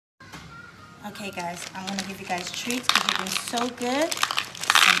Okay, guys, I'm gonna give you guys treats because you've been so good.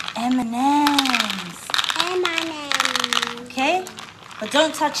 Some M&Ms. M&Ms. Okay? But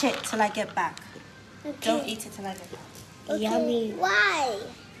don't touch it till I get back. Okay. Don't eat it till I get back. Okay. Yummy. Why?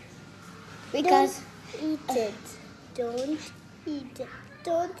 Because Don't eat it. Don't eat it.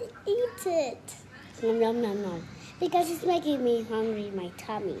 Don't eat it. no. Because it's making me hungry in my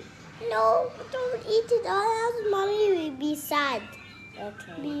tummy. No, don't eat it. Or else mommy will be sad.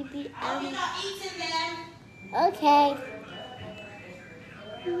 Okay. Baby, You're not eating them. Okay.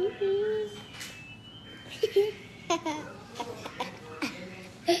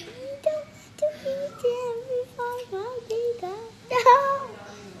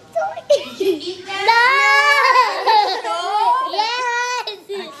 Eat them? No! Yes!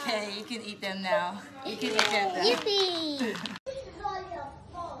 Okay, you can eat them now. You can eat them now. Yippee! This is all your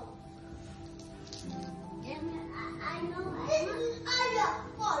fault.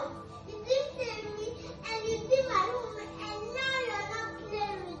 You didn't tell me and you did my homework and now you're not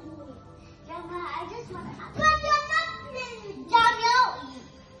playing with me. Grandma, I just want to have. But you're not playing with me. Daniel!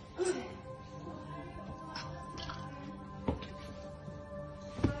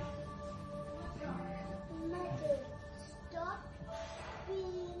 Mother, stop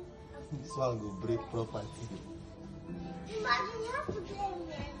being This one will break property. Imagine you have to play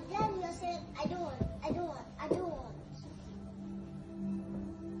me and then you're saying, I don't want.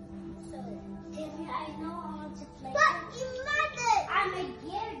 So, Jamie, I know I want to play. But imagine! I'm a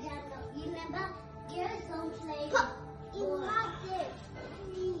girl, Daniel. You remember? Girls don't play.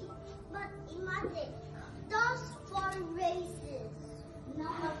 But imagine. Those 4 races.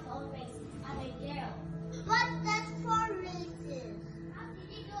 Not 4 races. I'm a girl. But that's 4 races. How did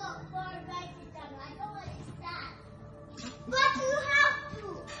you do 4 races, Daniel? I don't understand. But you have to.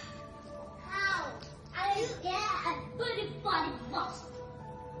 How? Are you there? A pretty funny boss.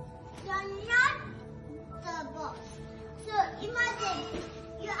 You're not the boss. So imagine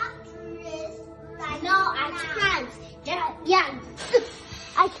you have to race right now. No, I can't. Yeah.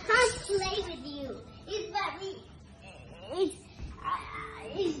 I can't play with you. It's very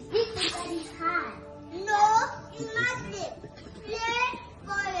hard. No, imagine. Play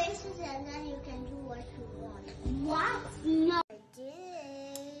 4 races and then you can do what you want. What? No.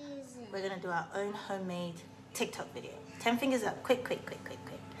 We're gonna do our own homemade TikTok video. 10 fingers up. Quick.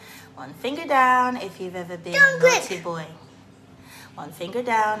 1 finger down if you've ever been a naughty boy. 1 finger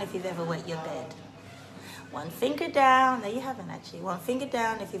down if you've ever wet your bed. 1 finger down. No, you haven't actually. 1 finger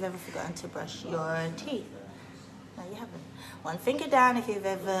down if you've ever forgotten to brush your teeth. No, you haven't. 1 finger down if you've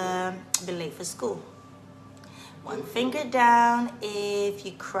ever been late for school. 1 finger down if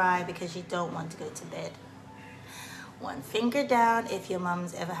you cry because you don't want to go to bed. 1 finger down if your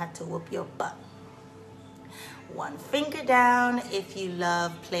mum's ever had to whoop your butt. 1 finger down if you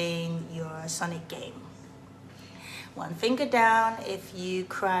love playing your Sonic game. 1 finger down if you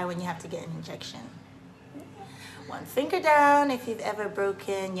cry when you have to get an injection. 1 finger down if you've ever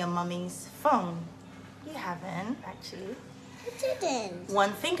broken your mummy's phone. You haven't, actually. I didn't.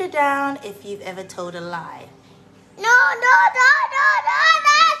 1 finger down if you've ever told a lie. No.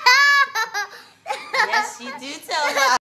 Yes, you do tell lies.